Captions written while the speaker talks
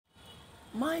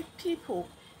My people,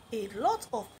 a lot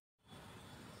of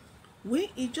when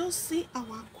you just see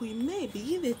our ppMay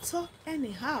begin dey talk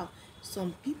anyhow.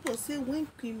 Some people say when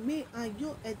ppMay and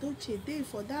Yul Edochie dey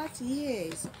for that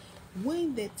years,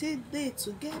 when they take dey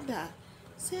together,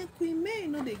 say ppMay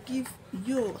no dey give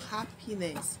Yul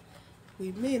happiness,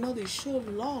 ppMay no dey show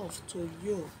love to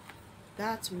Yul.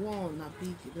 That one na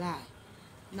big lie.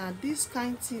 Na this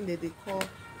kind thing they dey call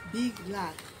big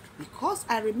lie. Because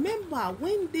I remember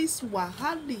when this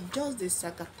wahala just dey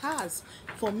sakataz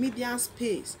for media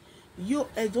space, Yul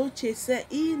Edochie said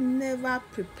he never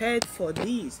prepared for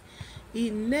this. He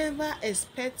never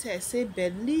expected say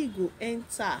belly go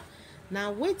enter.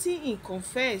 Na wetin he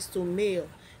confess to Mail,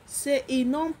 say he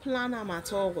no plan am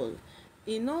at all.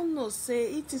 He no know say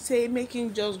it is say make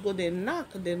him just go dey knack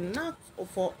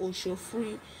for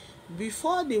Oshofri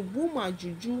before the woman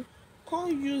Juju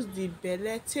come use the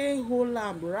belle take hold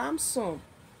am ransom.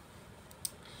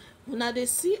 Una dey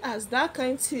see as that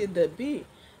kind thing dey be.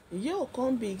 Yul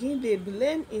come begin dey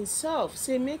blame himself,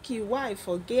 say make him wife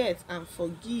forget and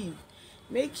forgive,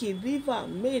 make he leave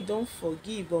am. May don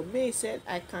forgive, but May said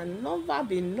I can never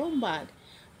be numbered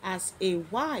as a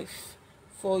wife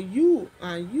for you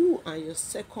and your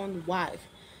second wife.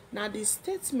 Na the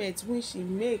statement wey she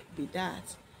make be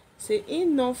that, say he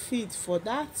no fit for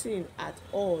that thing at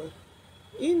all.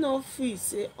 He no fit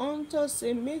say unto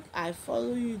say make I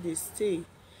follow you dey stay,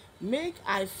 make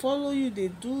I follow you dey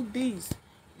do this.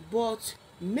 But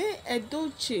May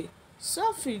Edochie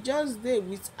suffer just dey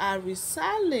with her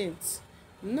resilience,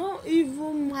 no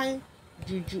even mind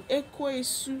Juju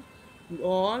Ekwesu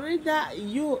or rather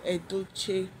Yul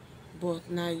Edochie. But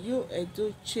na Yul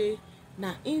Edochie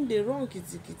na in dey run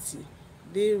kitikiti,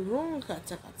 dey run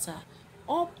katakata,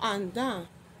 up and down,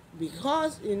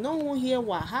 because he no wan hear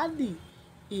wahala,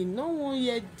 he no wan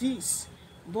hear this.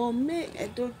 But May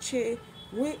Edochie,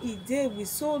 wey he dey with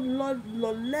so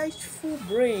knowledgeful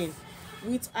brain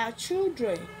with her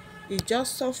children, he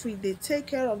just suffer dey take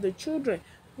care of the children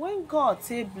when God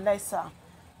say bless her.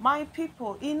 My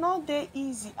people, e no dey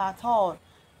easy at all.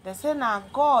 They say na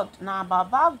God, na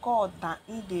Baba God na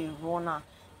he dey run am.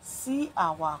 See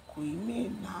our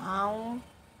ppMay now.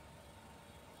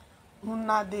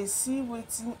 Una dey see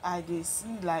wetin I dey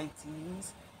see like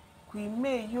this.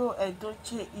 ppMay Yul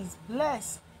Edochie is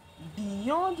blessed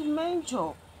beyond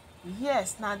measure.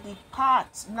 Yes, na the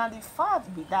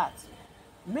fact be that.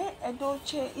 May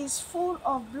Edochie is full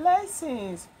of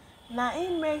blessings. Na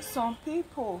it makes some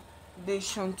people dey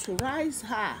shunturize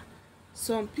her.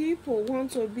 Some people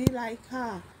want to be like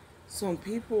her. Some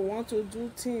people want to do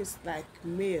things like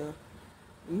May.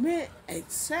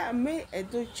 Except May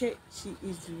Edochie, she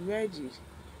is ready.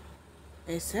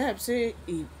 Except say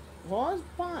if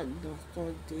husband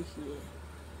don dey here,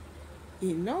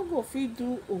 he no go fit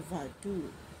do overdo.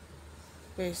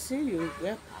 Person you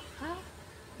get papa,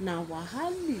 na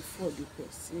wahala for the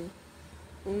person.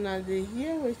 Una dey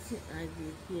hear wetin I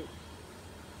dey hear,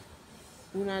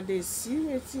 una dey see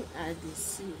wetin I dey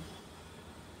see.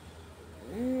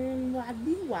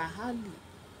 Wabi wahala,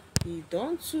 e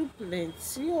don too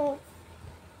plenty o.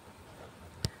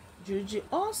 Juju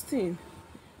Austin,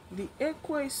 the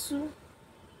Ekwesu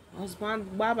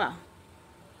husband baba,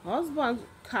 husband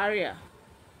carrier,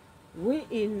 wey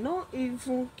he no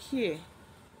even care,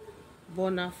 but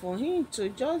na for him to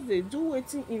just dey do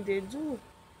wetin he dey do.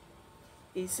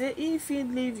 He say if he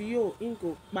leave Yul, he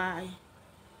go kpai,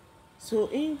 so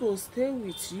he go stay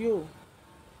with Yul,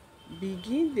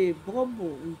 begin dey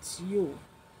bubble with Yul.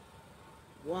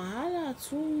 Wahala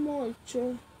too much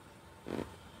o,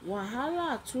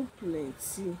 wahala too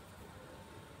plenty.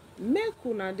 Make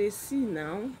una dey see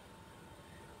now,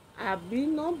 abi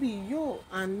no be Yul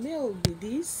and May be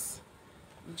this,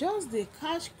 just dey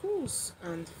catch cruise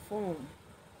and fun.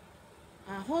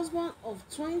 Her husband of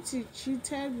 20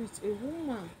 cheated with a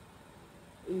woman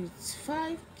with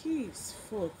 5 kids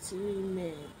for 3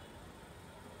 men.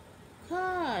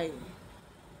 Kai,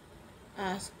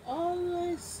 as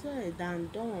always said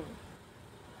and done,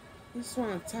 this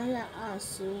one tire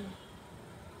us o.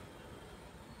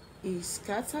 E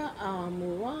scatter our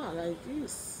morale like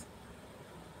this.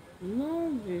 No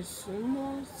be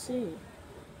small thing.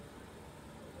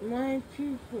 My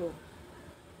people,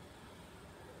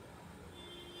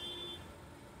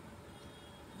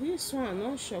 this one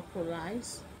no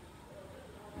chocolate.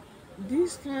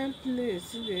 This kind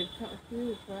place dey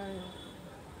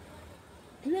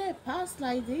play pass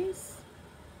like this.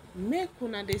 Make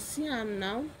una dey see am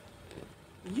now.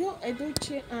 Yul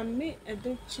Edochie and May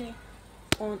Edochie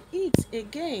on it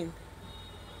again.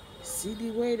 See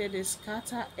the way that they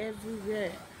scatter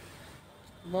everywhere.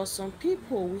 But some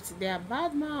people with their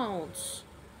bad mouths,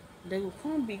 They go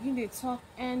come begin dey talk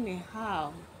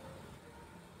anyhow.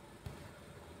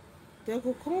 They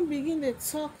go come begin dey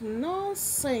talk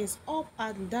nonsense up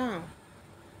and down.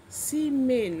 See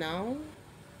May now.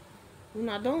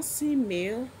 Una don see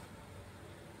May.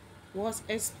 Was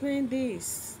explain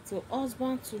this to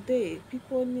husband today.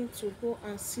 People need to go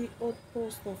and see old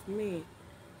post of May.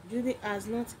 Judy has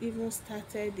not even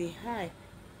started the high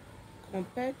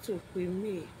compared to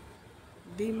ppMay.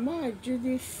 The man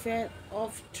Judy fell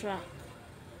off track.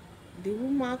 The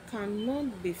woman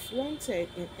cannot be flaunted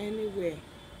in any way.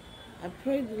 I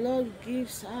pray the Lord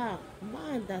gives her a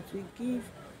man that will give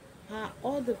her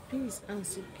all the peace and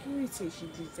security she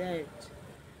deserved.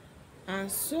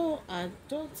 And so our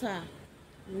daughter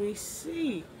will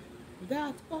see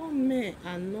that all men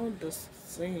are not the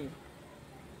same.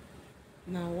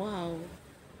 Now wow,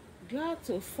 glad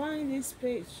to find this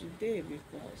page today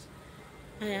because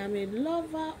I am a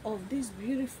lover of this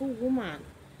beautiful woman.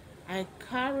 I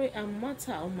carry a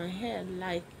matter on my head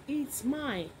like it's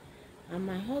mine, and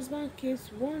my husband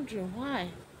keeps wondering why.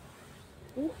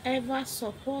 Whoever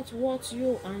supports what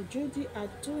you and Judy are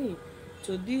doing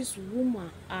to this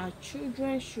woman, our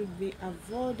children should be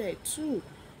avoided too.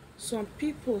 Some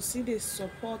people see they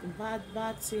support bad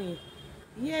thing.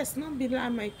 Yes, not be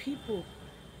like my people.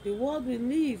 The world we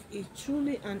live is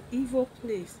truly an evil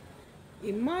place.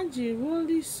 Imagine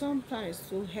really sometimes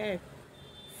to help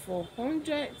for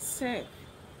 100 sake.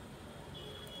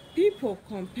 People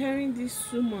comparing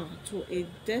this woman to a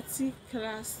dirty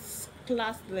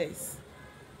classless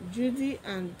Judy,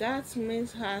 and that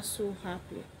makes her so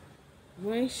happy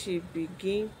when she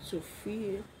begins to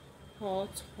feel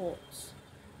hot.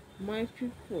 My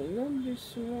people, not be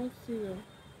small thing,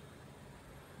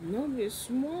 not be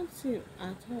small thing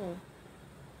at all.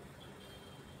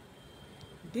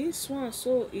 This one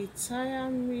so it tire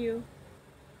me.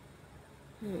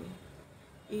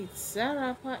 It's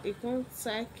Zarapa, it can't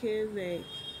cycle leg.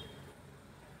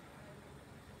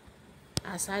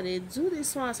 As I dey do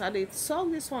this one, as I dey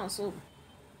talk this one, so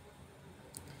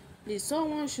please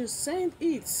someone should send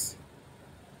it.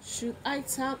 Should I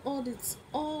tag all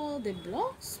the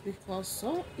blogs? Because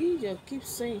some idiot keep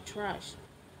saying trash.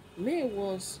 May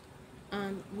was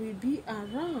and will be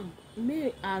around.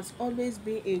 May has always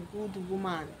been a good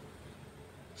woman.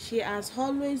 She has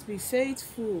always been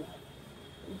faithful.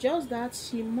 Just that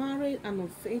she married an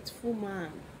unfaithful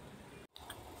man.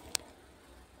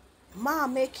 Ma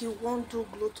make you wan do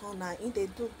gluten na in dey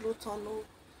do gluten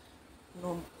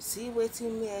no see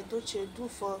wetin me Edochie do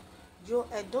for Yul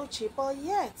Edochie, but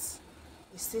yet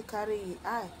e still carry e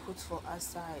eye put for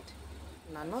aside.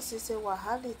 Una no see say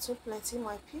wahala too plenty,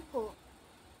 my people.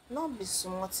 No be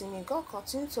small thing. May God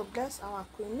continue to bless our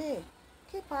ppMay,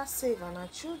 keep her safe and her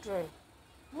children.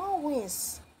 More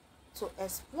wins to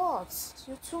explore.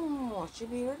 You too much. You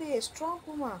be really a strong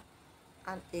woman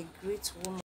and a great woman.